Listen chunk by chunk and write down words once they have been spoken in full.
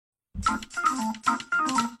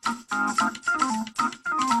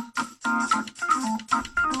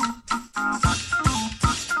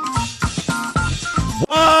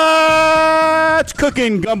What's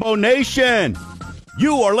cooking, Gumbo Nation?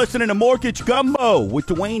 You are listening to Mortgage Gumbo with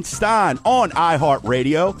Dwayne Stein on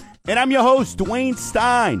iHeartRadio. And I'm your host, Dwayne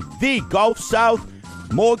Stein, the Gulf South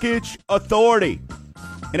Mortgage Authority.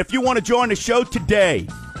 And if you want to join the show today,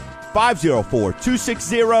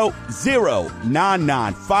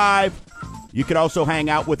 504-260-0995. You can also hang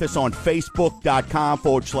out with us on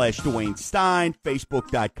Facebook.com/Dwayne Stein,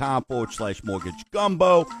 Facebook.com/Mortgage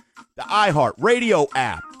Gumbo, the iHeartRadio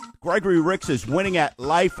app, Gregory Ricks' Winning at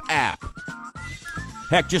Life app.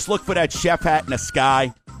 Heck, just look for that chef hat in the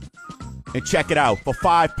sky and check it out. For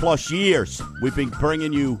 5+ years, we've been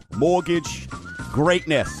bringing you mortgage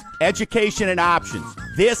greatness, education, and options.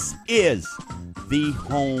 This is the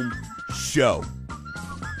home show.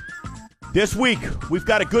 This week, we've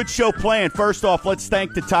got a good show planned. First off, let's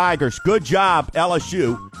thank the Tigers. Good job,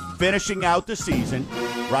 LSU, finishing out the season,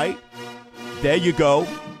 right? There you go.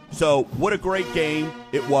 So, what a great game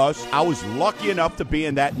it was. I was lucky enough to be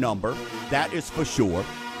in that number. That is for sure.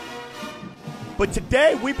 But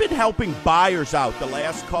today, we've been helping buyers out the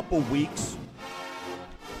last couple weeks.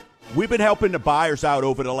 We've been helping the buyers out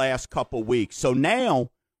over the last couple weeks. So now,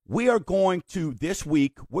 we are going to, this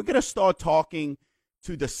week, we're going to start talking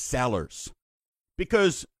to the sellers,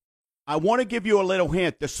 because I want to give you a little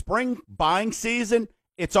hint. The spring buying season,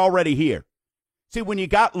 it's already here. See, when you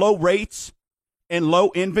got low rates and low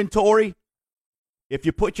inventory, if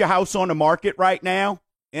you put your house on the market right now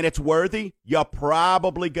and it's worthy, you're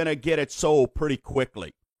probably going to get it sold pretty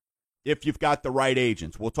quickly if you've got the right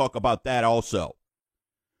agents. We'll talk about that also.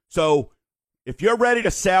 So if you're ready to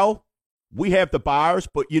sell, we have the buyers,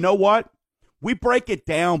 but you know what? We break it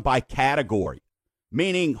down by category.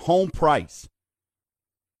 Meaning home price,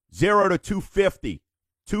 0 to 250,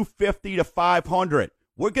 250 to 500.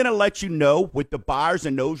 We're going to let you know what the buyers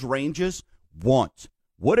in those ranges want.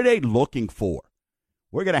 What are they looking for?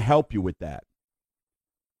 We're going to help you with that.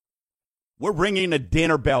 We're ringing the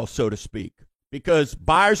dinner bell, so to speak, because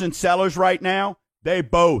buyers and sellers right now, they're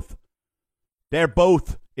both,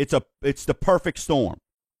 it's the perfect storm.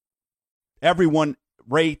 Everyone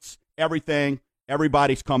rates everything.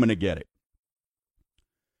 Everybody's coming to get it.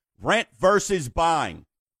 Rent versus buying.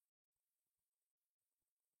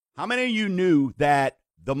 How many of you knew that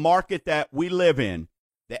the market that we live in,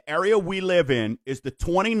 the area we live in, is the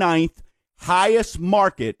 29th highest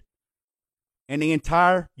market in the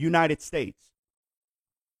entire United States?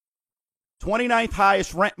 29th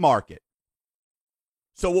highest rent market.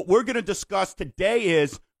 So what we're going to discuss today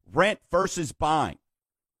is rent versus buying.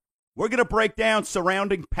 We're going to break down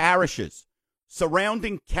surrounding parishes,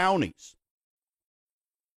 surrounding counties.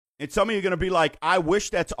 And some of you are going to be like, I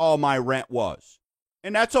wish that's all my rent was.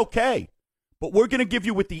 And that's okay. But we're going to give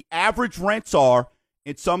you what the average rents are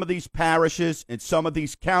in some of these parishes and some of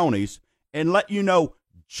these counties and let you know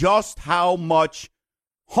just how much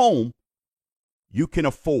home you can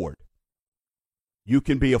afford. You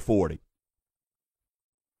can be affording.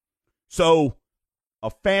 So,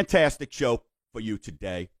 a fantastic show for you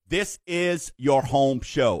today. This is your home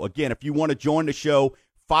show. Again, if you want to join the show,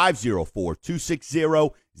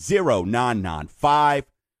 504-260-0995.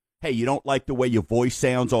 Hey, you don't like the way your voice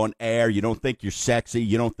sounds on air. You don't think you're sexy.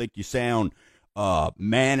 You don't think you sound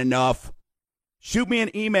man enough. Shoot me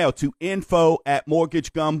an email to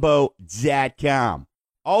info@mortgagegumbo.com.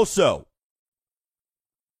 Also,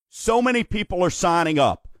 so many people are signing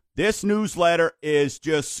up. This newsletter is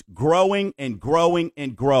just growing and growing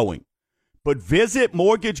and growing. But visit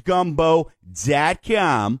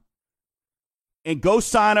mortgagegumbo.com and go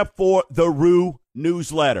sign up for the Rue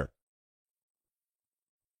newsletter.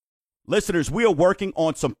 Listeners, we are working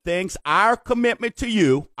on some things. Our commitment to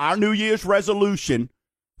you, our New Year's resolution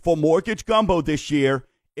for Mortgage Gumbo this year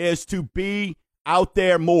is to be out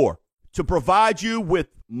there more, to provide you with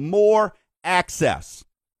more access,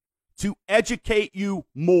 to educate you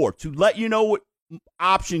more, to let you know what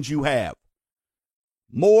options you have.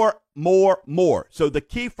 More. So the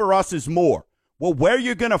key for us is more. Well, where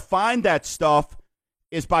you're going to find that stuff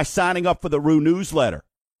is by signing up for the Rue newsletter,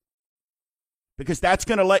 because that's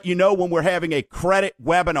going to let you know when we're having a credit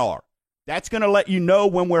webinar. That's going to let you know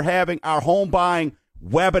when we're having our home buying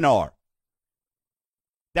webinar.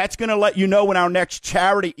 That's going to let you know when our next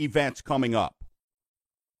charity event's coming up.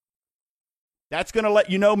 That's going to let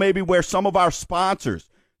you know maybe where some of our sponsors,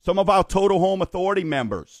 some of our Total Home Authority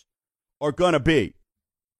members are going to be.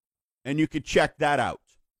 And you can check that out.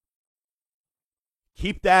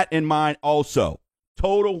 Keep that in mind also.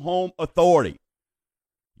 Total Home Authority.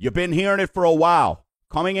 You've been hearing it for a while.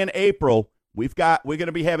 coming in April, we're going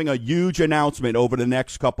to be having a huge announcement over the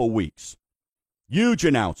next couple weeks. Huge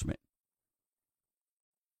announcement.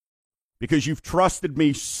 Because you've trusted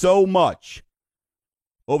me so much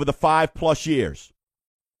over the 5+ years.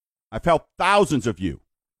 I've helped thousands of you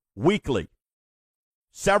weekly,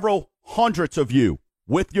 several hundreds of you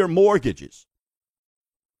with your mortgages.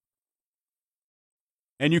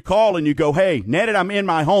 And you call and you go, hey, now that I'm in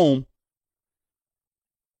my home,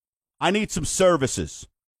 I need some services.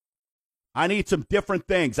 I need some different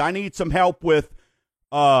things. I need some help with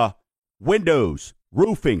windows,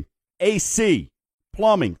 roofing, AC,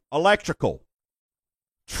 plumbing, electrical,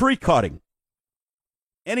 tree cutting,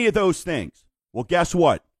 any of those things. Well, guess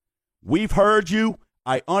what? We've heard you.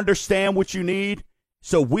 I understand what you need.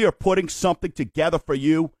 So we are putting something together for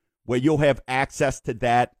you where you'll have access to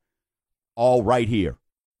that all right here.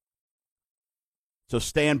 So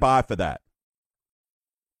stand by for that.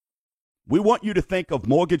 We want you to think of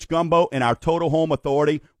Mortgage Gumbo and our Total Home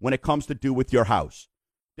Authority when it comes to do with your house.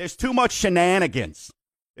 There's too much shenanigans.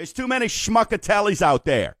 There's too many schmuckatellis out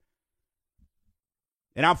there.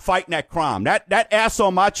 And I'm fighting that crime. That ass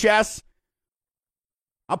on my chest,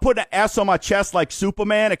 I'm putting an ass on my chest like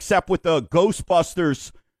Superman, except with the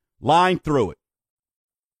Ghostbusters line through it.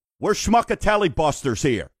 We're schmuckatelli busters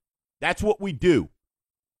here. That's what we do.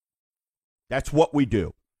 That's what we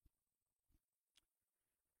do.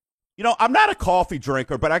 You know, I'm not a coffee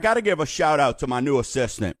drinker, but I got to give a shout out to my new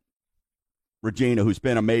assistant, Regina, who's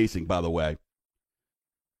been amazing, by the way.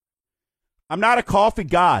 I'm not a coffee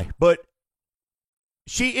guy, but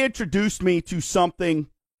she introduced me to something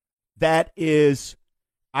that is,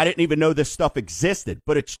 I didn't even know this stuff existed,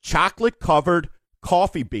 but it's chocolate-covered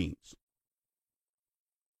coffee beans.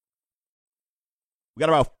 We got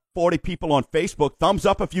about 40 people on Facebook. Thumbs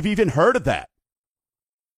up if you've even heard of that.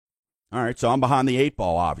 All right, so I'm behind the 8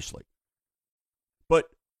 ball, obviously. But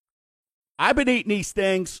I've been eating these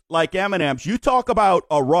things like M&M's. You talk about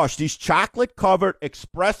a rush. These chocolate-covered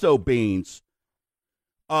espresso beans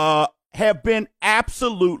have been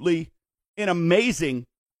absolutely an amazing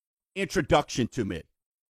introduction to me.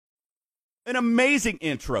 An amazing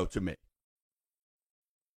intro to me.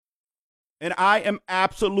 And I am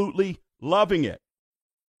absolutely loving it.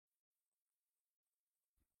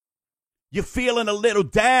 You're feeling a little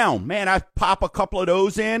down. Man, I pop a couple of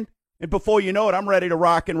those in, and before you know it, I'm ready to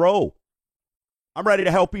rock and roll. I'm ready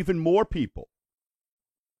to help even more people.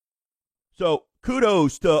 So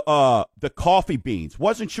kudos to the coffee beans.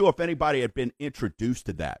 Wasn't sure if anybody had been introduced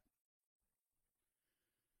to that.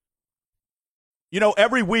 You know,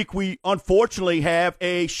 every week we unfortunately have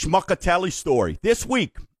a schmuckatelli story. This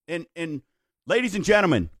week, and ladies and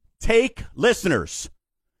gentlemen, listeners,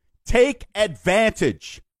 take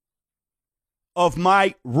advantage of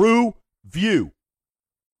my review.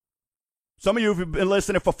 Some of you have been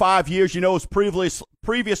listening for 5 years. You know it's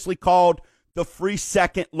previously called the Free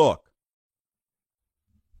Second Look.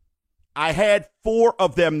 I had 4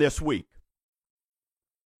 of them this week.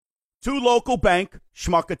 2 local bank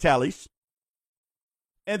schmuckatellis,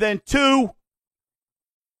 and then 2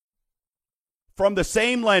 from the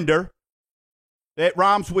same lender that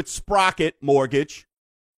rhymes with Sprocket Mortgage.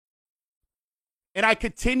 And I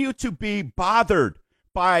continue to be bothered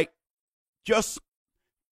by just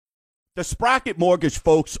the Sprocket Mortgage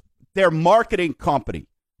folks, their marketing company.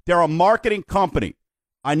 They're a marketing company.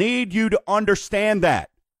 I need you to understand that.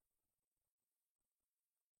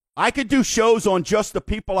 I could do shows on just the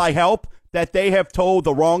people I help that they have told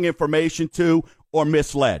the wrong information to or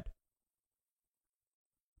misled.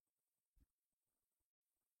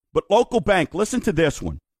 But local bank, listen to this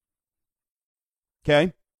one.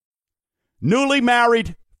 Okay? Newly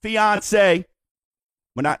married fiance,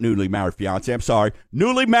 well, not newly married fiance, I'm sorry.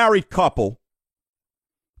 Newly married couple,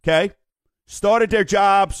 okay? Started their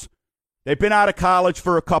jobs. They've been out of college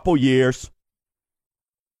for a couple years.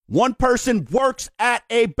 One person works at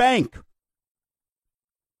a bank.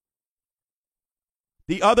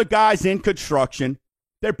 The other guy's in construction.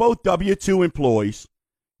 They're both W-2 employees.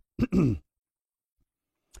 And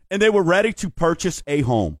they were ready to purchase a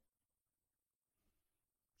home.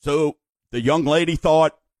 So the young lady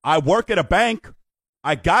thought, I work at a bank.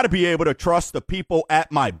 I got to be able to trust the people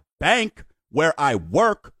at my bank where I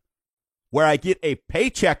work, where I get a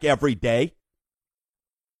paycheck every day.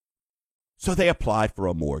 So they applied for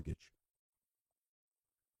a mortgage.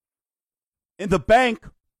 And the bank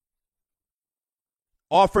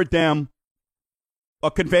offered them a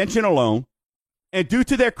conventional loan, and due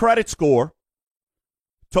to their credit score,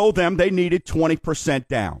 told them they needed 20%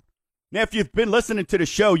 down. Now, if you've been listening to the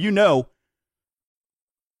show, you know,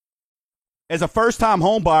 as a first-time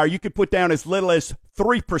home buyer, you could put down as little as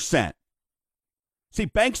 3%. See,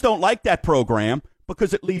 banks don't like that program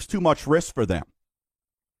because it leaves too much risk for them.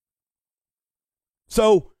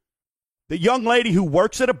 So the young lady who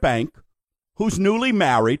works at a bank, who's newly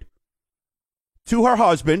married to her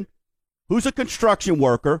husband, who's a construction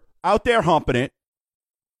worker, out there humping it,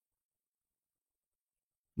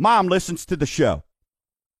 mom listens to the show.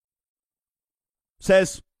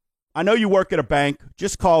 Says, I know you work at a bank.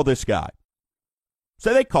 Just call this guy.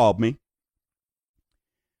 So they called me.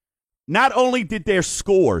 Not only did their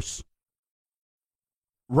scores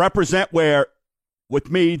represent where, with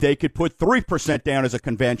me, they could put 3% down as a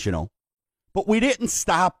conventional, but we didn't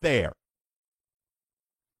stop there.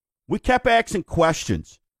 We kept asking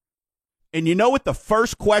questions. And you know what? The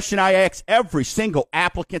first question I ask every single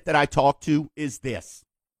applicant that I talk to is this.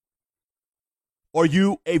 Are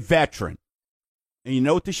you a veteran? And you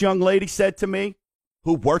know what this young lady said to me,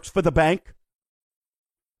 who works for the bank?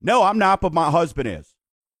 No, I'm not, but my husband is.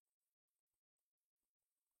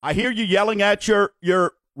 I hear you yelling at your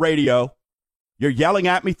radio. You're yelling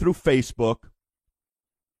at me through Facebook.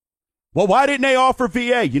 Well, why didn't they offer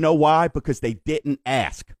VA? You know why? Because they didn't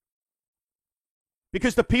ask.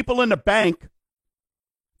 Because the people in the bank,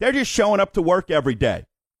 they're just showing up to work every day.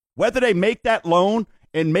 Whether they make that loan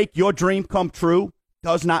and make your dream come true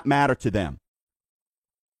does not matter to them.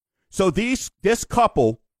 So this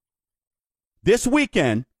couple, this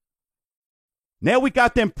weekend, now we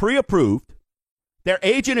got them pre-approved. Their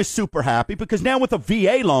agent is super happy because now with a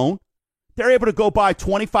VA loan, they're able to go buy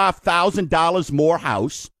 $25,000 more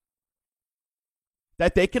house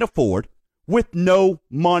that they can afford with no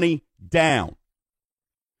money down.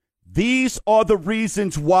 These are the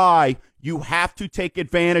reasons why you have to take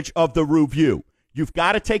advantage of the review. You've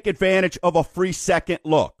got to take advantage of a free second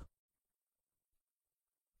look.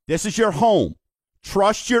 This is your home.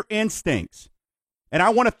 Trust your instincts. And I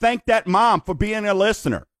want to thank that mom for being a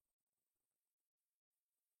listener.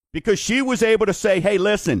 Because she was able to say, hey,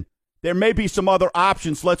 listen, there may be some other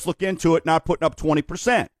options. Let's look into it, not putting up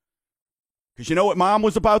 20%. Because you know what mom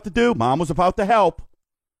was about to do? Mom was about to help.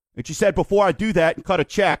 And she said, before I do that and cut a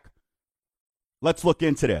check, let's look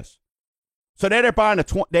into this. So they're buying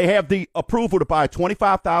they have the approval to buy a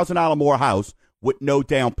 $25,000 more house with no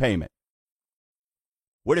down payment.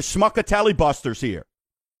 We're the Schmuckatelli Busters here.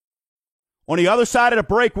 On the other side of the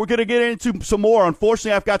break, we're going to get into some more.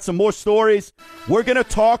 Unfortunately, I've got some more stories. We're going to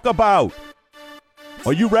talk about,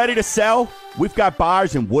 are you ready to sell? We've got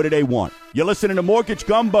buyers, and what do they want? You're listening to Mortgage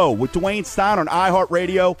Gumbo with Dwayne Stein on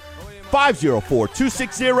iHeartRadio,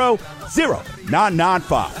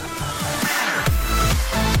 504-260-0995.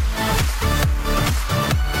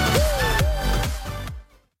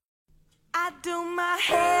 I do my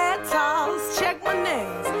hair toss, check my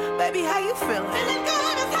nails. Baby, how you feeling?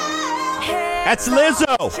 That's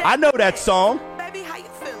Lizzo. I know that song.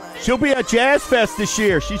 She'll be at Jazz Fest this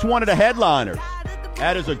year. She's one of the headliners.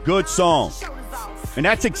 That is a good song. And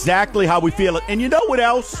that's exactly how we feel it. And you know what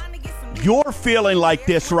else? You're feeling like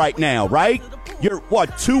this right now, right? You're,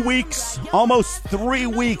 2 weeks, almost 3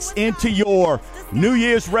 weeks into your New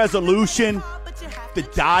Year's resolution. The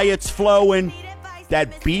diet's flowing.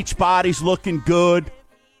 That beach body's looking good.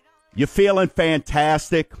 You're feeling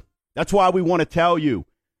fantastic. That's why we want to tell you.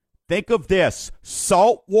 Think of this,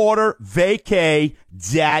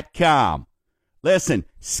 saltwatervacay.com. Listen,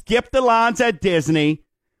 skip the lines at Disney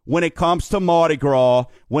when it comes to Mardi Gras,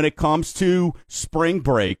 when it comes to spring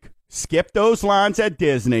break. Skip those lines at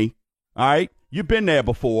Disney, all right? You've been there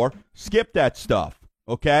before. Skip that stuff,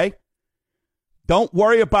 okay? Don't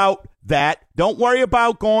worry about that. Don't worry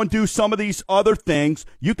about going to do some of these other things.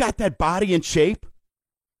 You got that body in shape?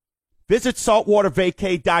 Visit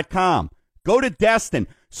saltwatervacay.com. Go to Destin.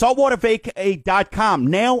 Saltwatervacay.com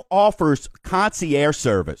now offers concierge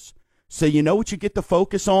service. So you know what you get to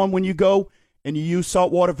focus on when you go and you use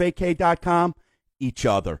saltwatervacay.com? Each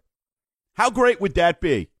other. How great would that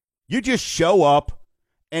be? You just show up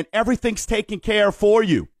and everything's taken care of for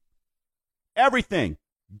you. Everything.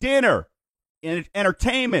 Dinner,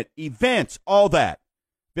 entertainment, events, all that.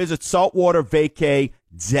 Visit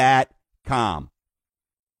saltwatervacay.com.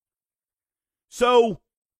 So,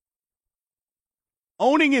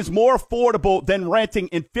 owning is more affordable than renting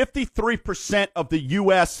in 53% of the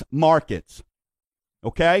U.S. markets.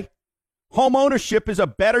 Okay? Home ownership is a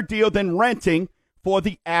better deal than renting for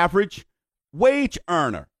the average wage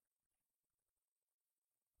earner.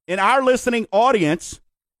 In our listening audience,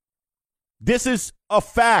 this is a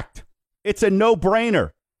fact. It's a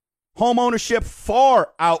no-brainer. Home ownership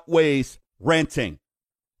far outweighs renting.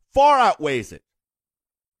 Far outweighs it.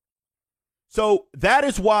 So that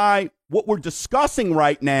is why what we're discussing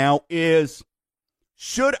right now is,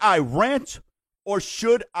 should I rent or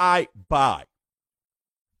should I buy?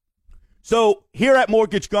 So here at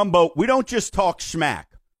Mortgage Gumbo, we don't just talk smack,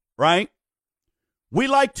 right? We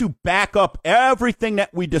like to back up everything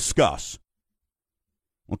that we discuss,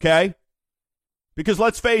 okay? Because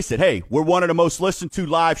let's face it, hey, we're one of the most listened to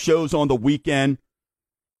live shows on the weekend.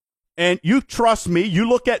 And you trust me, you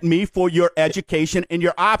look at me for your education and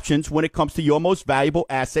your options when it comes to your most valuable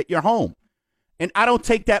asset, your home. And I don't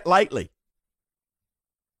take that lightly.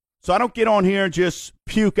 So I don't get on here and just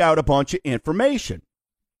puke out a bunch of information.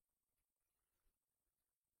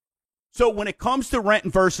 So when it comes to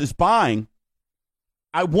renting versus buying,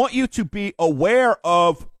 I want you to be aware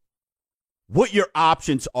of what your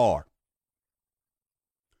options are.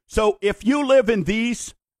 So if you live in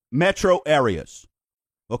these metro areas,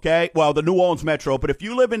 okay, well, the New Orleans metro, but if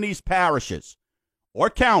you live in these parishes or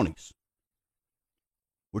counties,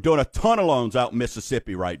 we're doing a ton of loans out in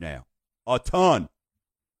Mississippi right now. A ton.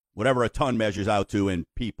 Whatever a ton measures out to in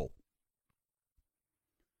people.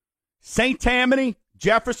 St. Tammany,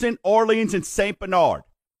 Jefferson, Orleans, and St. Bernard.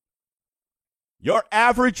 Your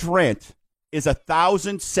average rent is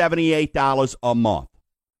 $1,078 a month.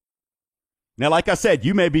 Now, like I said,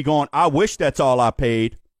 you may be going, I wish that's all I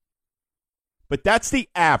paid. But that's the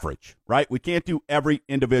average, right? We can't do every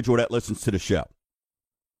individual that listens to the show.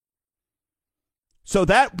 So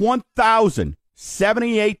that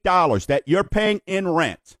 $1,078 that you're paying in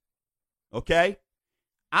rent, okay,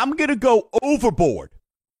 I'm going to go overboard.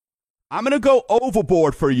 I'm going to go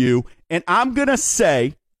overboard for you, and I'm going to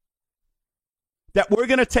say that we're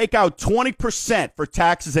going to take out 20% for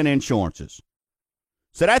taxes and insurances.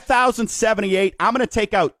 So that $1,078, I'm going to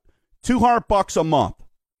take out $200 a month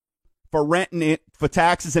for renting it for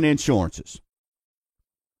taxes and insurances.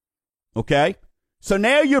 Okay? So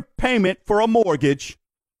now your payment for a mortgage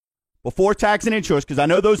before tax and insurance, because I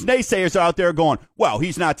know those naysayers are out there going, well,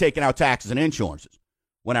 he's not taking out taxes and insurances.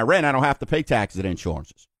 When I rent, I don't have to pay taxes and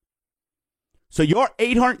insurances. So your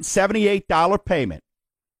 $878 payment,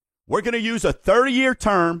 we're going to use a 30-year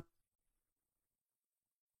term,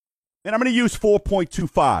 and I'm going to use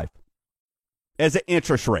 4.25 as an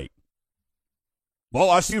interest rate. Well,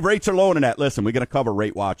 I see rates are lower than that. Listen, we're going to cover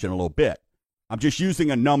Rate Watch in a little bit. I'm just using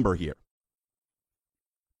a number here.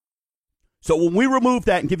 So when we remove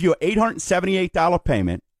that and give you an $878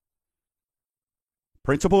 payment,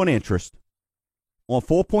 principal and interest, on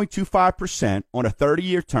 4.25% on a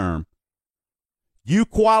 30-year term, you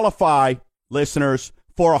qualify, listeners,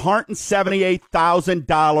 for a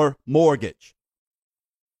 $178,000 mortgage.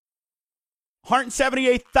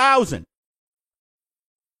 $178,000.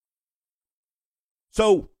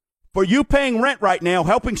 So for you paying rent right now,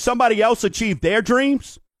 helping somebody else achieve their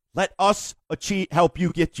dreams, let us help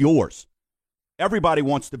you get yours. Everybody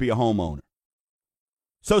wants to be a homeowner.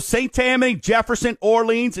 So St. Tammany, Jefferson,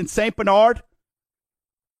 Orleans, and St. Bernard,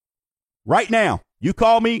 right now, you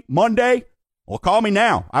call me Monday or call me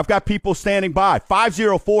now. I've got people standing by.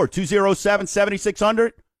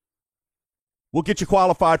 504-207-7600. We'll get you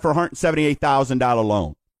qualified for a $178,000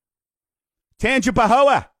 loan.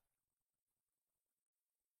 Tangipahoa.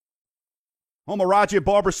 Home of Roger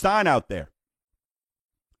Barbara Stein out there.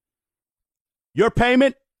 Your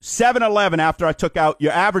payment, $711 after I took out.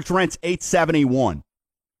 Your average rent's $871.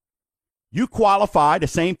 You qualify the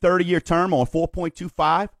same 30-year term on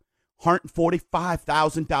 4.25,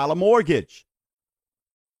 $145,000 mortgage.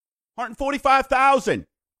 $145,000.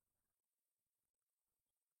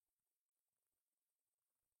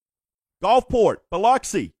 Gulfport,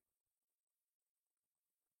 Biloxi.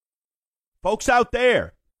 Folks out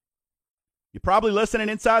there, you're probably listening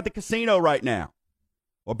inside the casino right now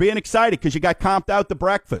or being excited because you got comped out to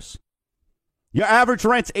breakfast. Your average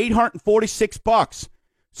rent's $846.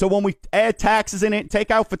 So when we add taxes in it,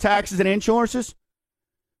 take out for taxes and insurances,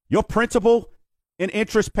 your principal and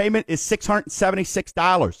interest payment is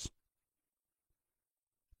 $676.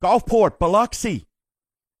 Gulfport, Biloxi,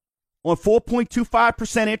 on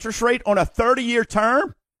 4.25% interest rate on a 30-year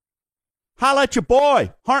term. Holla at your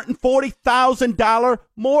boy, $140,000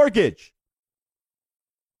 mortgage.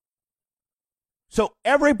 So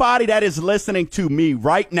everybody that is listening to me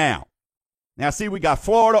right now, now see, we got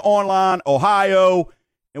Florida online, Ohio,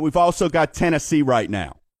 and we've also got Tennessee right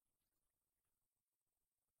now.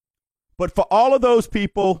 But for all of those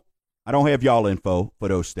people, I don't have y'all info for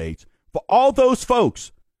those states. For all those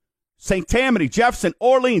folks, St. Tammany, Jefferson,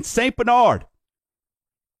 Orleans, St. Bernard,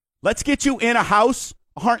 let's get you in a house,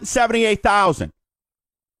 $178,000.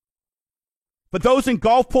 For those in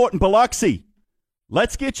Gulfport and Biloxi,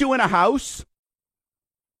 let's get you in a house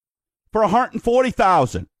for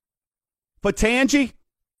 $140,000. For Tangi,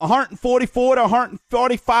 $144,000 to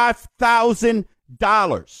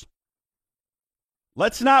 $145,000.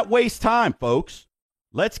 Let's not waste time, folks.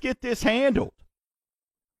 Let's get this handled.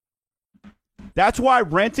 That's why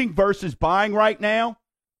renting versus buying right now,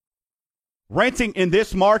 renting in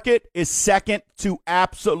this market is second to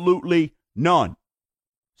absolutely none.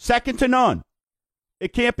 Second to none.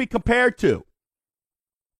 It can't be compared to.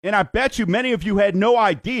 And I bet you many of you had no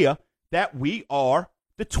idea that we are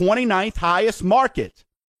the 29th highest market.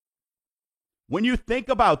 When you think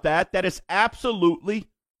about that, that is absolutely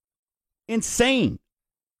insane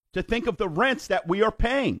to think of the rents that we are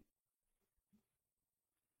paying.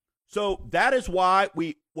 So that is why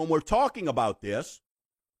when we're talking about this,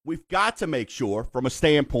 we've got to make sure from a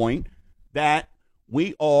standpoint that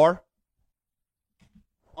we are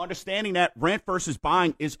understanding that rent versus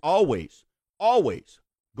buying is always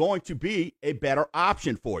going to be a better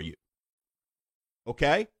option for you.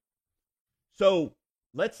 Okay? So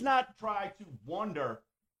let's not try to wonder.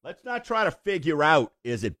 Let's not try to figure out,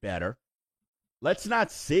 is it better? Let's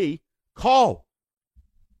not see. Call.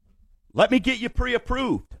 Let me get you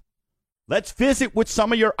pre-approved. Let's visit what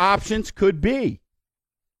some of your options could be.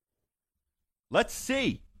 Let's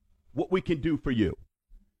see what we can do for you.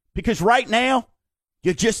 Because right now,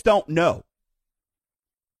 you just don't know.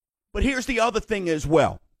 But here's the other thing as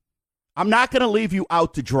well. I'm not going to leave you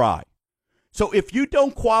out to dry. So if you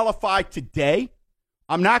don't qualify today,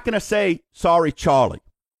 I'm not going to say, sorry, Charlie,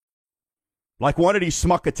 like one of these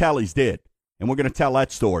Smuckatellis did. And we're going to tell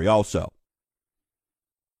that story also.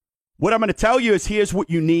 What I'm going to tell you is here's what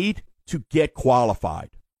you need to get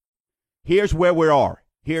qualified. Here's where we are.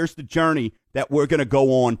 Here's the journey that we're going to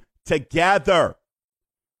go on together.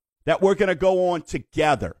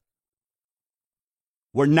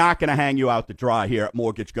 We're not going to hang you out to dry here at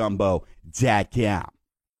MortgageGumbo.com.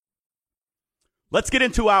 Let's get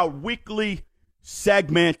into our weekly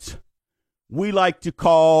segment we like to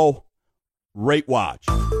call Rate Watch.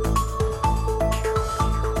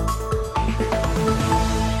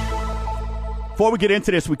 Before we get into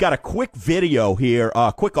this, we got a quick video here,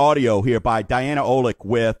 quick audio here by Diana Olick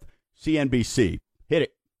with CNBC. Hit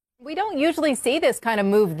it. We don't usually see this kind of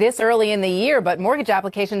move this early in the year, but mortgage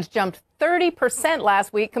applications jumped 30%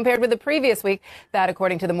 last week compared with the previous week. That,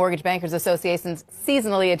 according to the Mortgage Bankers Association's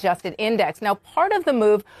seasonally adjusted index. Now, part of the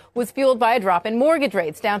move was fueled by a drop in mortgage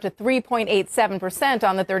rates down to 3.87%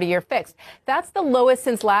 on the 30-year fixed. That's the lowest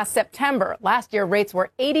since last September. Last year, rates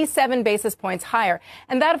were 87 basis points higher.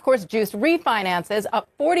 And that, of course, juiced refinances up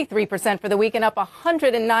 43% for the week and up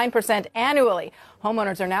 109% annually.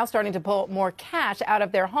 Homeowners are now starting to pull more cash out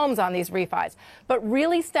of their homes on these refis. But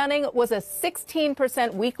really stunning was a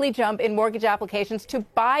 16% weekly jump in mortgage applications to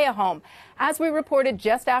buy a home. As we reported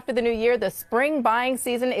just after the new year, the spring buying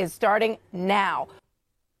season is starting now.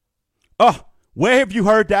 Oh, where have you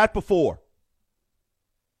heard that before?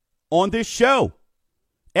 On this show.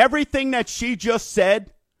 Everything that she just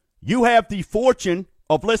said, you have the fortune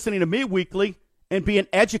of listening to me weekly and being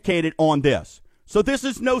educated on this. So this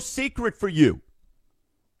is no secret for you.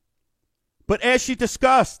 But as she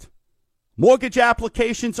discussed, mortgage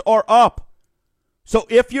applications are up. So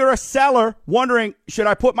if you're a seller wondering, should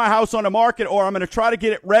I put my house on the market or I'm going to try to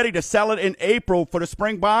get it ready to sell it in April for the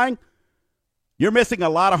spring buying, you're missing a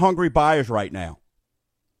lot of hungry buyers right now.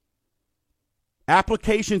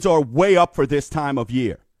 Applications are way up for this time of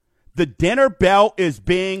year. The dinner bell is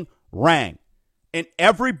being rang, and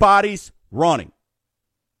everybody's running.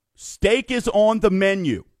 Steak is on the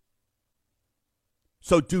menu.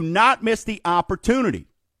 So do not miss the opportunity.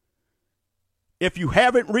 If you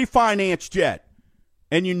haven't refinanced yet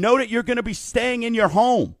and you know that you're going to be staying in your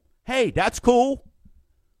home, hey, that's cool.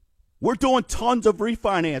 We're doing tons of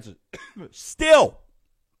refinances. Still,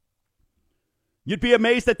 you'd be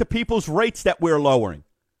amazed at the people's rates that we're lowering.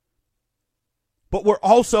 But we're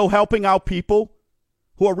also helping out people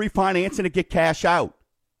who are refinancing to get cash out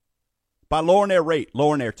by lowering their rate,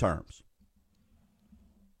 lowering their terms.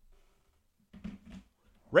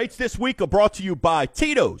 Rates this week are brought to you by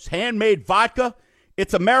Tito's Handmade Vodka.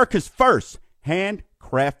 It's America's first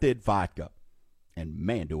handcrafted vodka. And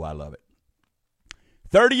man, do I love it.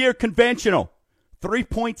 30-year conventional,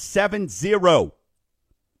 3.70.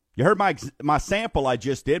 You heard my sample I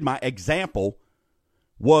just did. My example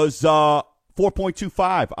was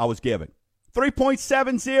 4.25 I was giving.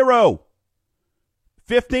 3.70.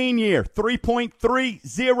 15-year,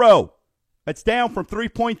 3.30. That's down from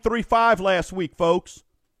 3.35 last week, folks.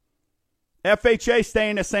 FHA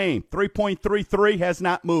staying the same. 3.33 has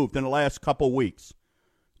not moved in the last couple weeks.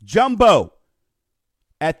 Jumbo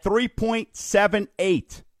at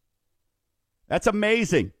 3.78. That's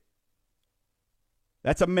amazing.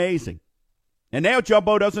 That's amazing. And now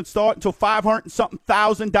Jumbo doesn't start until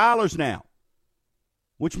 $500,000 now,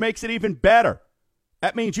 which makes it even better.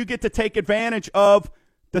 That means you get to take advantage of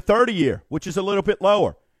the 30-year, which is a little bit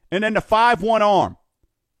lower. And then the 5/1 ARM.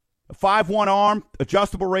 The 5/1 ARM,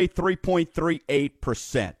 adjustable rate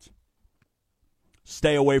 3.38%.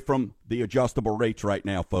 Stay away from the adjustable rates right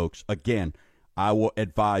now, folks. Again, I will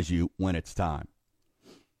advise you when it's time.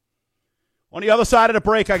 On the other side of the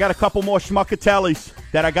break, I got a couple more schmuckatellis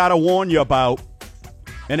that I got to warn you about.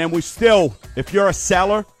 And then we still, if you're a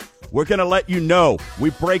seller, we're going to let you know.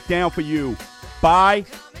 We break down for you by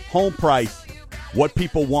home price what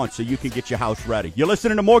people want so you can get your house ready. You're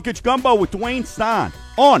listening to Mortgage Gumbo with Dwayne Stein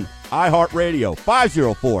on iHeartRadio,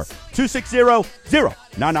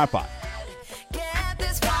 504-260-0995. Get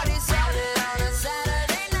this party started on a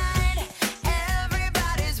Saturday night.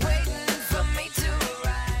 Everybody's waiting for me to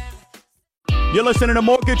arrive. You're listening to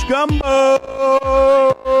Mortgage Gumbo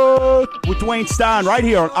with Dwayne Stein right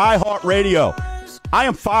here on iHeartRadio. I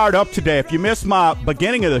am fired up today. If you missed my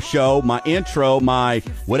beginning of the show, my intro, my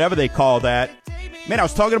whatever they call that, man, I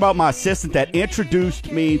was talking about my assistant that introduced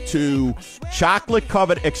me to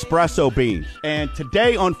chocolate-covered espresso beans. And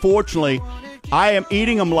today, unfortunately, I am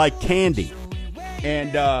eating them like candy.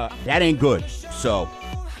 And that ain't good. So,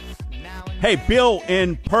 hey, Bill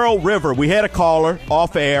in Pearl River, we had a caller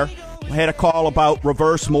off air. We had a call about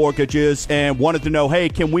reverse mortgages and wanted to know, hey,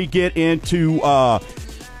 can we get into,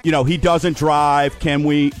 he doesn't drive.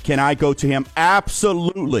 Can I go to him?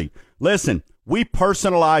 Absolutely. Listen, we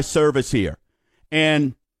personalize service here.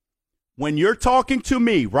 And when you're talking to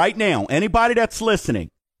me right now, anybody that's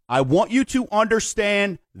listening, I want you to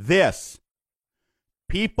understand this.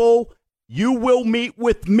 People, you will meet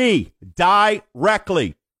with me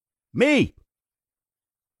directly. Me.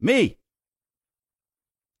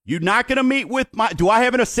 You're not going to meet with do I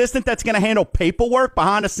have an assistant that's going to handle paperwork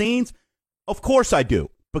behind the scenes? Of course I do.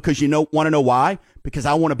 Because want to know why? Because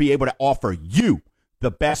I want to be able to offer you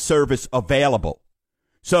the best service available.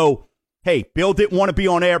 So, hey, Bill didn't want to be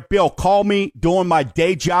on air. Bill, call me during my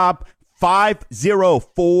day job,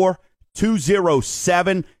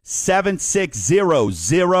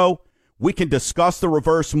 504-207-7600. We can discuss the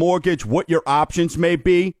reverse mortgage, what your options may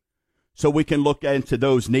be, so we can look into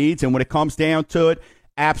those needs. And when it comes down to it,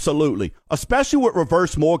 absolutely. Especially with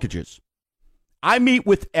reverse mortgages. I meet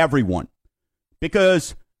with everyone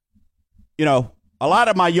because, a lot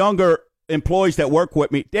of my younger employees that work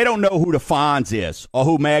with me, they don't know who the Fonz is or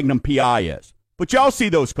who Magnum PI is. But y'all see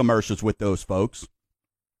those commercials with those folks,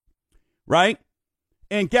 right?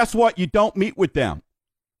 And guess what? You don't meet with them.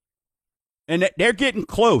 And they're getting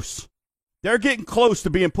close. They're getting close to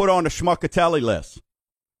being put on the Schmuckatelli list.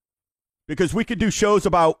 Because we could do shows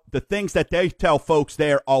about the things that they tell folks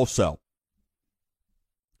there also.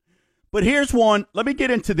 But here's one. Let me get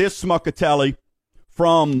into this Schmuckatelli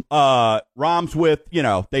from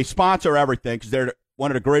Romswith. They sponsor everything because they're one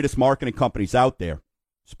of the greatest marketing companies out there.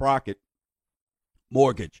 Sprocket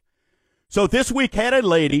Mortgage. So this week had a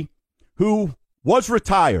lady who was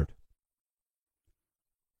retired,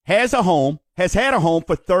 has a home, has had a home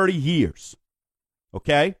for 30 years.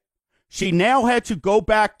 Okay? She now had to go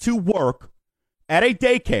back to work at a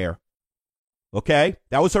daycare. Okay?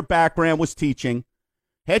 That was her background, was teaching.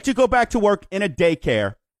 Had to go back to work in a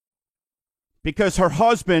daycare because her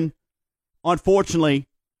husband, unfortunately,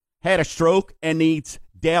 had a stroke and needs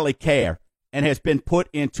daily care and has been put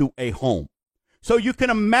into a home. So you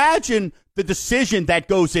can imagine the decision that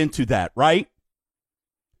goes into that, right?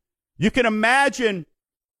 You can imagine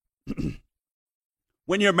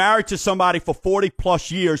when you're married to somebody for 40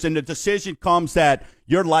 plus years and the decision comes that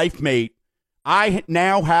your life mate, I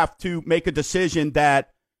now have to make a decision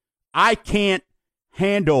that I can't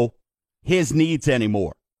handle his needs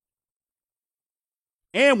anymore.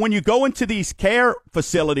 And when you go into these care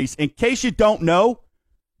facilities, in case you don't know,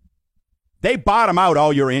 they bottom out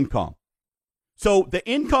all your income. So the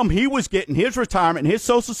income he was getting, his retirement, and his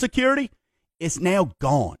Social Security is now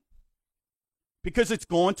gone because it's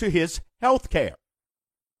gone to his health care,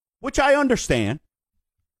 which I understand.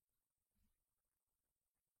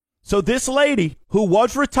 So this lady who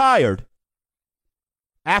was retired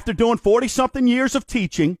after doing 40-something years of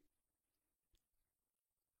teaching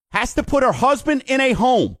has to put her husband in a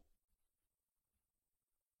home,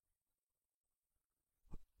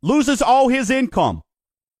 loses all his income.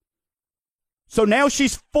 So now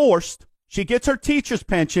she's forced, she gets her teacher's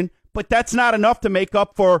pension, but that's not enough to make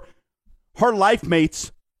up for her life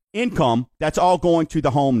mate's income. That's all going to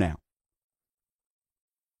the home now.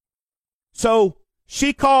 So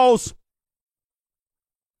she calls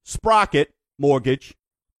Sprocket Mortgage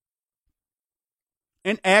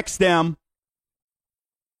and asks them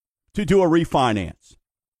to do a refinance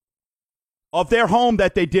of their home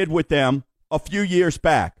that they did with them a few years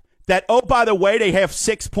back. that, oh, by the way, they have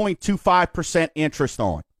 6.25% interest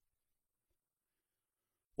on.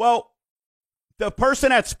 Well, the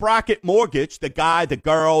person at Sprocket Mortgage, the guy, the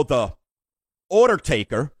girl, the order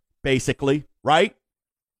taker, basically, right?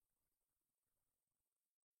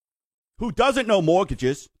 Who doesn't know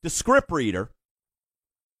mortgages, the script reader,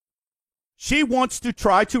 she wants to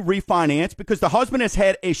try to refinance because the husband has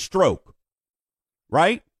had a stroke,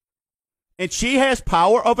 right? And she has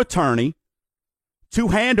power of attorney to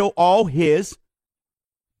handle all his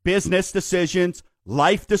business decisions,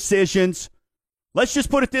 life decisions. Let's just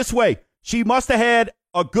put it this way. She must have had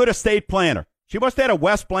a good estate planner. She must have had a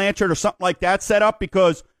West Blanchard or something like that set up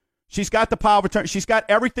because she's got the power of attorney. She's got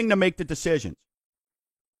everything to make the decisions.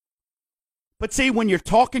 But see, when you're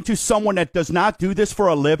talking to someone that does not do this for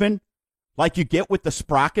a living, like you get with the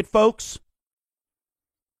Sprocket folks,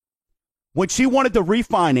 when she wanted to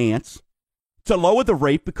refinance to lower the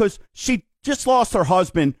rate because she just lost her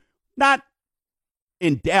husband, not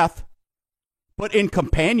in death, but in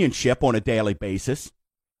companionship on a daily basis.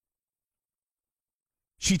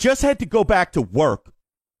 She just had to go back to work.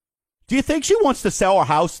 Do you think she wants to sell her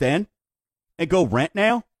house then and go rent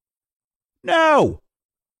now? No.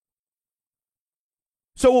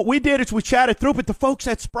 So what we did is we chatted through, but the folks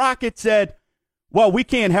at Sprocket said, well, we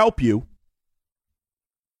can't help you.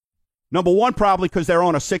 Number one, probably because they're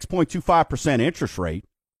on a 6.25% interest rate.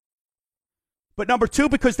 But number two,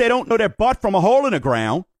 because they don't know their butt from a hole in the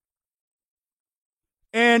ground.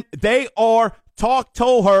 And they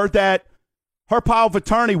told her that her power of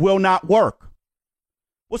attorney will not work.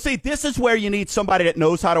 Well, see, this is where you need somebody that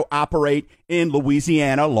knows how to operate in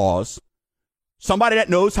Louisiana laws. Somebody that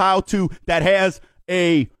knows how to, that has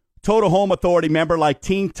a total home authority member like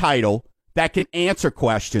Team Title that can answer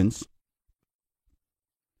questions.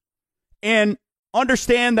 And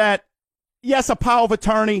understand that, yes, a power of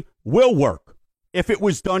attorney will work if it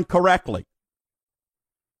was done correctly.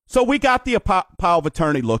 So we got the power of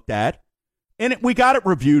attorney looked at, and we got it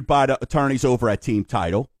reviewed by the attorneys over at Team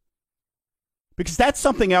Title. Because that's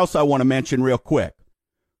something else I want to mention real quick.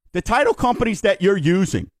 The title companies that you're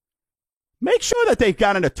using, make sure that they've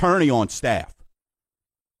got an attorney on staff.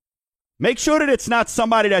 Make sure that it's not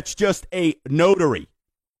somebody that's just a notary.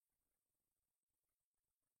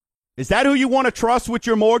 Is that who you want to trust with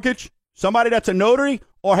your mortgage? Somebody that's a notary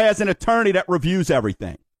or has an attorney that reviews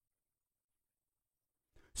everything?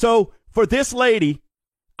 So for this lady,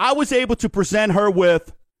 I was able to present her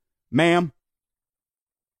with, ma'am,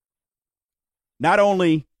 not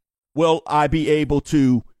only will I be able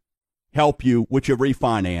to help you with your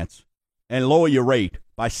refinance and lower your rate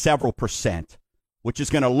by several percent, which is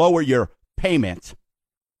going to lower your payment,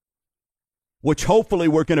 which hopefully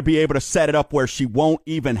we're going to be able to set it up where she won't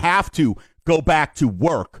even have to go back to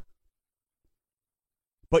work.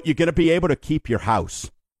 But you're going to be able to keep your house.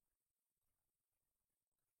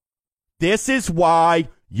 This is why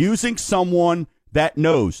using someone that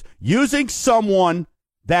knows, using someone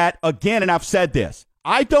that, again, and I've said this,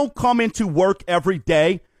 I don't come into work every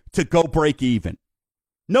day to go break even.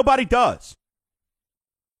 Nobody does.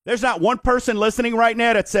 There's not one person listening right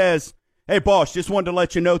now that says, hey, boss, just wanted to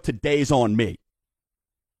let you know today's on me.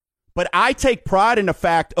 But I take pride in the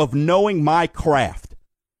fact of knowing my craft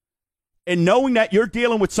and knowing that you're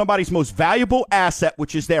dealing with somebody's most valuable asset,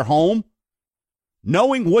 which is their home,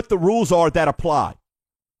 knowing what the rules are that apply.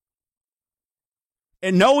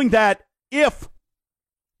 And knowing that if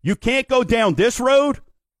you can't go down this road,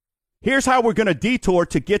 here's how we're going to detour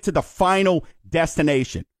to get to the final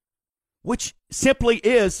destination, which simply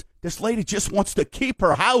is this lady just wants to keep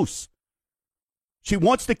her house. She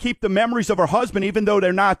wants to keep the memories of her husband, even though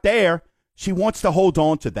they're not there. She wants to hold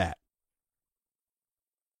on to that.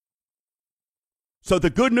 So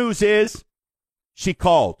the good news is she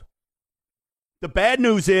called. The bad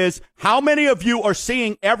news is, how many of you are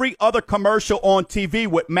seeing every other commercial on TV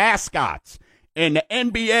with mascots and the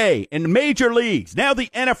NBA and the major leagues, now the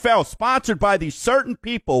NFL, sponsored by these certain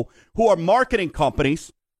people who are marketing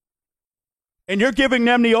companies, and you're giving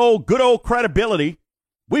them the good old credibility?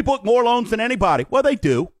 We book more loans than anybody. Well, they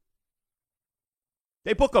do.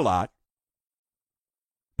 They book a lot.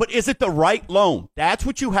 But is it the right loan? That's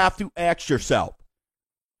what you have to ask yourself.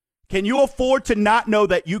 Can you afford to not know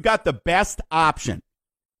that you got the best option?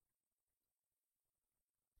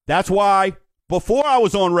 That's why before I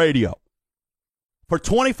was on radio, for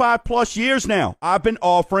 25 plus years now, I've been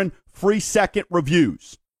offering free second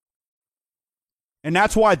reviews. And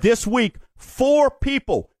that's why this week, 4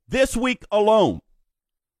 people this week alone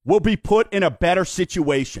will be put in a better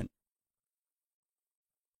situation.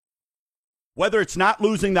 Whether it's not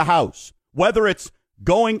losing the house, whether it's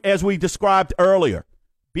going, as we described earlier,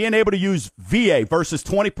 being able to use VA versus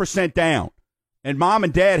 20% down, and mom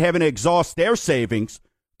and dad having to exhaust their savings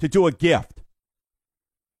to do a gift.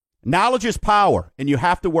 Knowledge is power, and you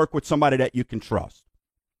have to work with somebody that you can trust.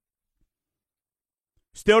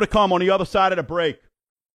 Still to come on the other side of the break.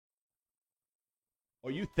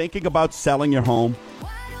 Are you thinking about selling your home?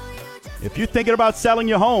 If you're thinking about selling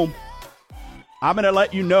your home, I'm going to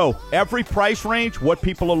let you know every price range, what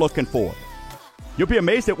people are looking for. You'll be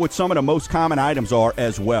amazed at what some of the most common items are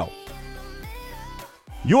as well.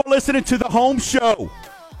 You're listening to The Home Show,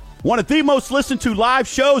 one of the most listened to live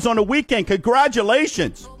shows on the weekend.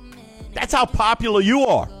 Congratulations. That's how popular you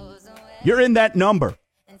are. You're in that number.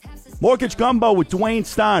 Mortgage Gumbo with Dwayne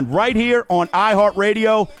Stein right here on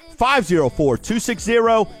iHeartRadio,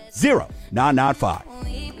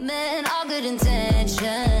 504-260-0995. Men, all good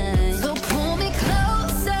intentions. So pull me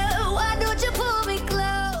closer. Why don't you pull me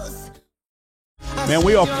close? Man,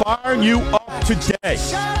 we are firing you up today.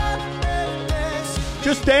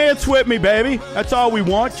 Just dance with me, baby. That's all we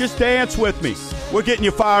want. Just dance with me. We're getting you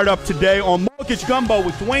fired up today on Mortgage Gumbo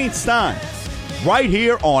with Dwayne Stein right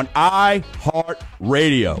here on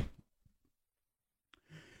iHeartRadio.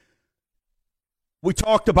 We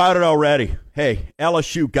talked about it already. Hey,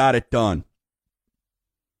 LSU got it done.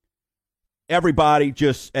 Everybody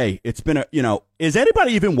just, hey, it's been is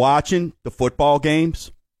anybody even watching the football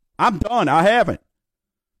games? I'm done. I haven't.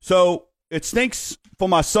 So it stinks for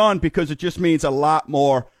my son because it just means a lot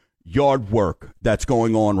more yard work that's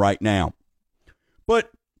going on right now.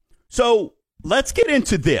 But so let's get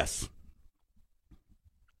into this.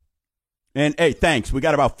 And, hey, thanks. We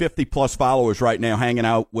got about 50-plus followers right now hanging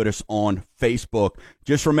out with us on Facebook.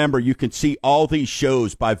 Just remember, you can see all these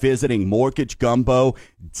shows by visiting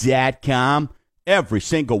mortgagegumbo.com. Every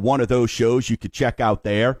single one of those shows you could check out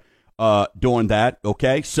there doing that,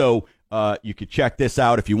 okay? So you could check this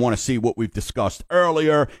out if you want to see what we've discussed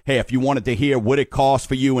earlier. Hey, if you wanted to hear what it costs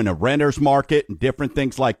for you in a renter's market and different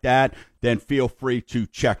things like that, then feel free to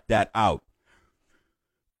check that out.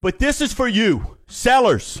 But this is for you,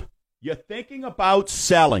 sellers. You're thinking about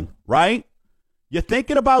selling, right? You're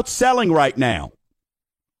thinking about selling right now.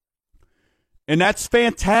 And that's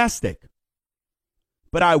fantastic.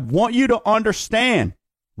 But I want you to understand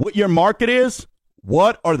what your market is.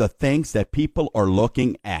 What are the things that people are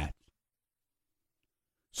looking at?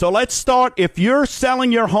 So let's start. If you're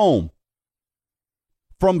selling your home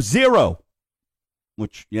from zero,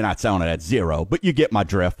 which you're not selling it at zero, but you get my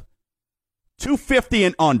drift, 250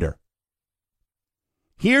 and under.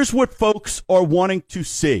 Here's what folks are wanting to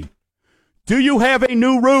see. Do you have a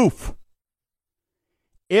new roof?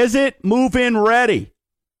 Is it move-in ready?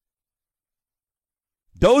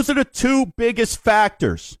 Those are the two biggest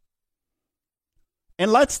factors.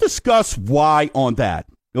 And let's discuss why on that,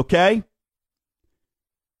 okay?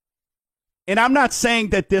 And I'm not saying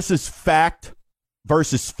that this is fact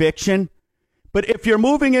versus fiction, but if you're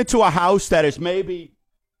moving into a house that is maybe,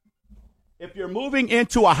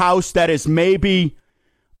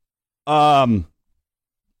 when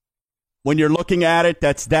you're looking at it,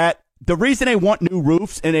 the reason they want new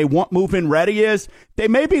roofs and they want move-in ready is they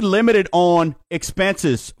may be limited on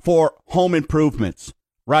expenses for home improvements,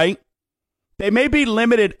 right? They may be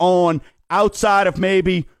limited on outside of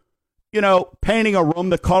maybe, painting a room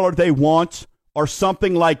the color they want or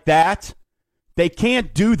something like that. They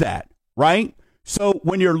can't do that, right? So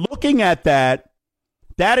when you're looking at that,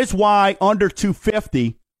 that is why under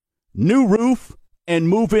 250, new roof and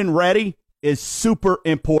move-in ready is super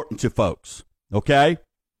important to folks, okay?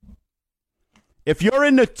 If you're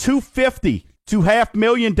in the $250,000 to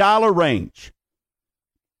 $500,000 range,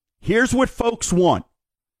 here's what folks want.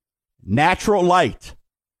 Natural light.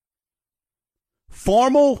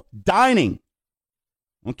 Formal dining.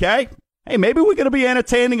 Okay? Hey, maybe we're going to be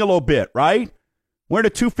entertaining a little bit, right? We're in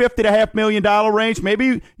the $250,000 to $500,000 range.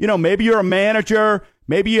 Maybe, maybe you're a manager.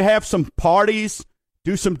 Maybe you have some parties.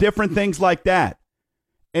 Do some different things like that.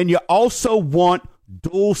 And you also want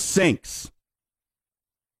dual sinks.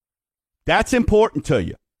 That's important to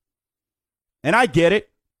you. And I get it.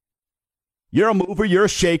 You're a mover. You're a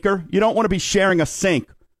shaker. You don't want to be sharing a sink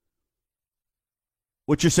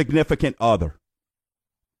with your significant other.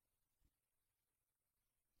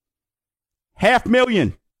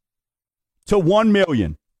 $500,000 to $1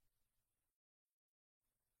 million.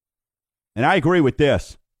 And I agree with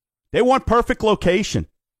this. They want perfect location.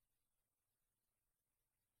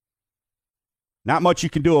 Not much you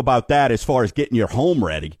can do about that as far as getting your home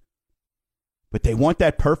ready. But they want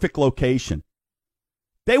that perfect location.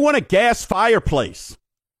 They want a gas fireplace.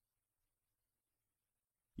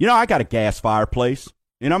 I got a gas fireplace.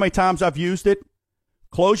 You know how many times I've used it?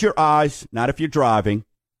 Close your eyes, not if you're driving.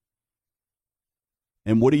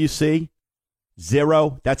 And what do you see?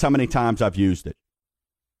 0. That's how many times I've used it.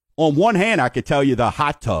 On one hand, I could tell you the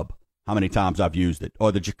hot tub, how many times I've used it,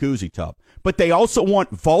 or the jacuzzi tub. But they also want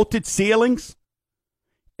vaulted ceilings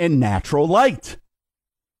and natural light.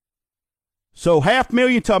 So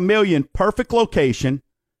 $500,000 to $1 million, perfect location,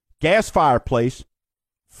 gas fireplace,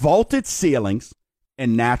 vaulted ceilings,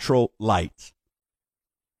 and natural light.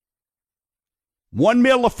 $1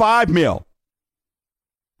 million to $5 million.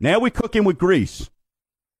 Now we're cooking with grease.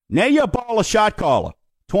 Now you're a ball of shot caller,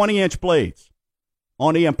 20-inch blades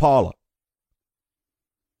on the Impala.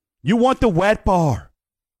 You want the wet bar.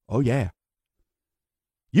 Oh, yeah.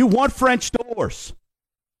 You want French doors.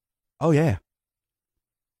 Oh, yeah.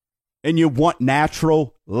 And you want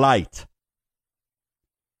natural light.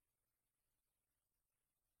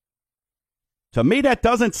 To me, that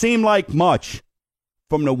doesn't seem like much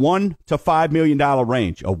from the $1 to $5 million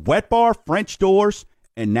range. A wet bar, French doors,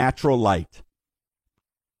 and natural light.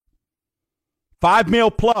 $5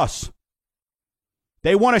 million plus.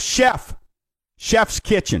 They want a chef. Chef's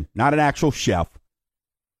kitchen, not an actual chef.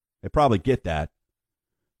 They probably get that.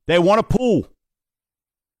 They want a pool.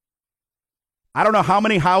 I don't know how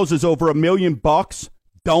many houses over $1 million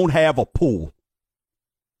don't have a pool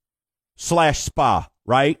 / spa,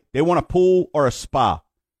 right? They want a pool or a spa.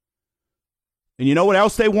 And you know what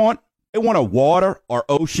else they want? They want a water or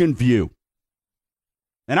ocean view.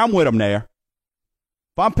 And I'm with them there.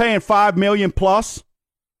 If I'm paying $5 million plus,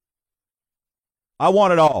 I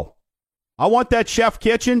want it all. I want that chef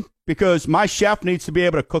kitchen because my chef needs to be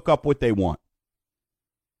able to cook up what they want.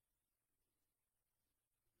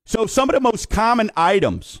 So some of the most common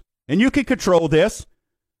items, and you can control this.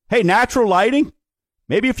 Hey, natural lighting.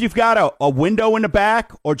 Maybe if you've got a window in the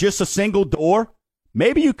back or just a single door,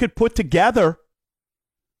 maybe you could put together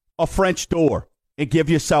a French door and give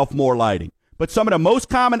yourself more lighting. But some of the most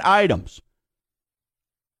common items,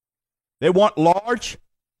 they want large,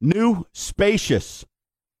 new, spacious.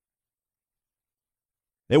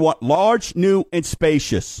 They want large, new, and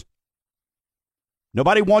spacious.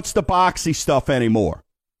 Nobody wants the boxy stuff anymore.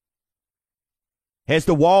 Has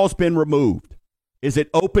the walls been removed? Is it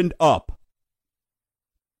opened up?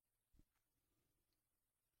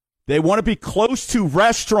 They want to be close to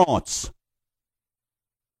restaurants.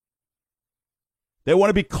 They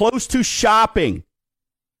want to be close to shopping.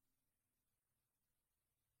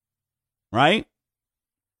 Right?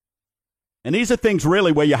 And these are things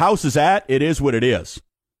really where your house is at, it is what it is.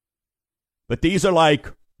 But these are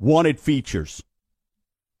like wanted features.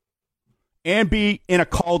 And be in a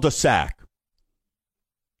cul-de-sac.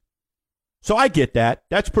 So I get that.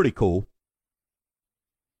 That's pretty cool.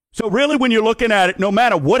 So really when you're looking at it, no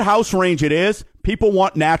matter what house range it is, people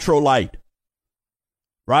want natural light.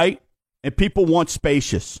 Right? And people want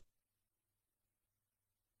spacious.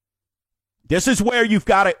 This is where you've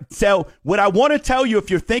got to sell. What I want to tell you, if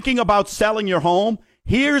you're thinking about selling your home,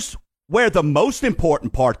 here's where the most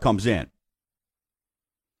important part comes in.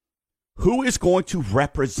 Who is going to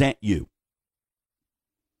represent you?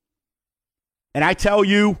 And I tell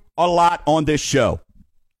you a lot on this show.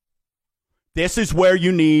 This is where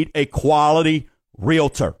you need a quality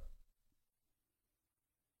realtor.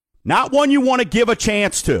 Not one you want to give a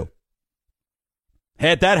chance to.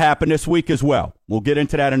 Had that happen this week as well. We'll get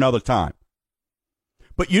into that another time.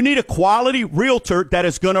 But you need a quality realtor that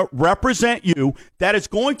is going to represent you, that is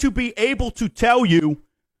going to be able to tell you,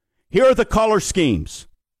 here are the color schemes.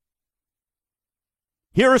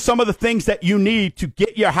 Here are some of the things that you need to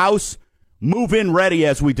get your house move-in ready,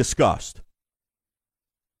 as we discussed.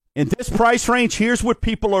 In this price range, here's what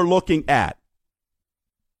people are looking at.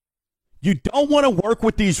 You don't want to work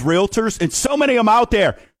with these realtors, and so many of them out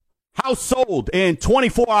there, house sold in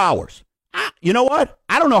 24 hours. You know what?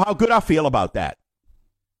 I don't know how good I feel about that.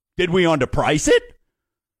 Did we underprice it?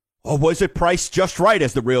 Or was it priced just right,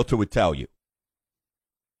 as the realtor would tell you?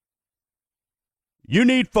 You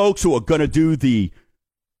need folks who are going to do the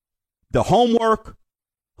homework,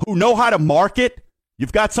 who know how to market.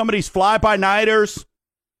 You've got some of these fly-by-nighters,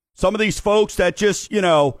 some of these folks that just,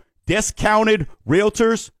 discounted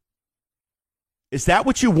realtors. Is that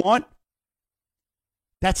what you want?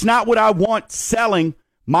 That's not what I want selling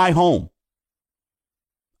my home.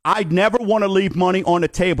 I'd never want to leave money on the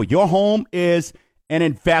table. Your home is an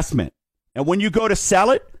investment. And when you go to sell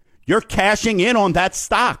it, you're cashing in on that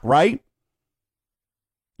stock, right?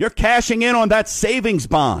 You're cashing in on that savings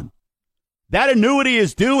bond. That annuity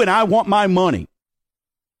is due, and I want my money.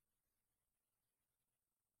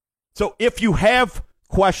 So if you have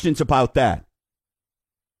questions about that,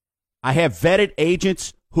 I have vetted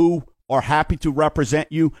agents who are happy to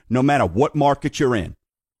represent you no matter what market you're in.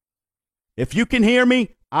 If you can hear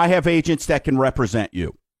me, I have agents that can represent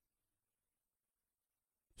you.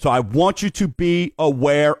 So I want you to be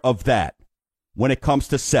aware of that when it comes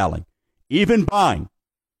to selling, even buying.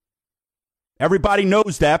 Everybody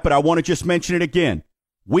knows that, but I want to just mention it again.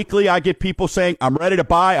 Weekly, I get people saying, I'm ready to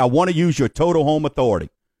buy. I want to use your Total Home Authority.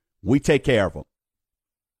 We take care of them.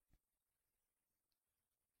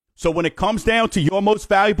 So when it comes down to your most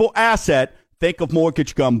valuable asset, think of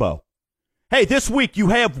Mortgage Gumbo. Hey, this week you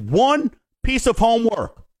have one piece of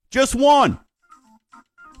homework. Just one.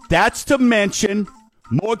 That's to mention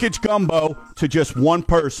Mortgage Gumbo to just one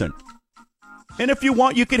person. And if you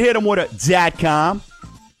want, you could hit them with a .com.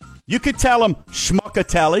 You could tell them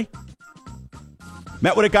Schmuckatelli.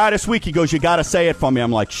 Met with a guy this week. He goes, you got to say it for me.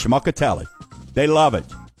 I'm like, Schmuckatelli. They love it.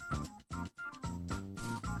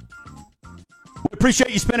 We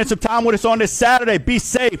appreciate you spending some time with us on this Saturday. Be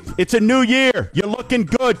safe. It's a new year. You're looking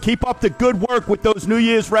good. Keep up the good work with those New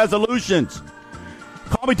Year's resolutions.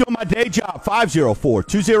 Call me doing my day job,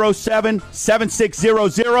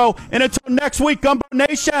 504-207-7600. And until next week, Gumbo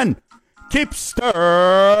Nation, keep stirring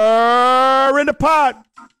the pot.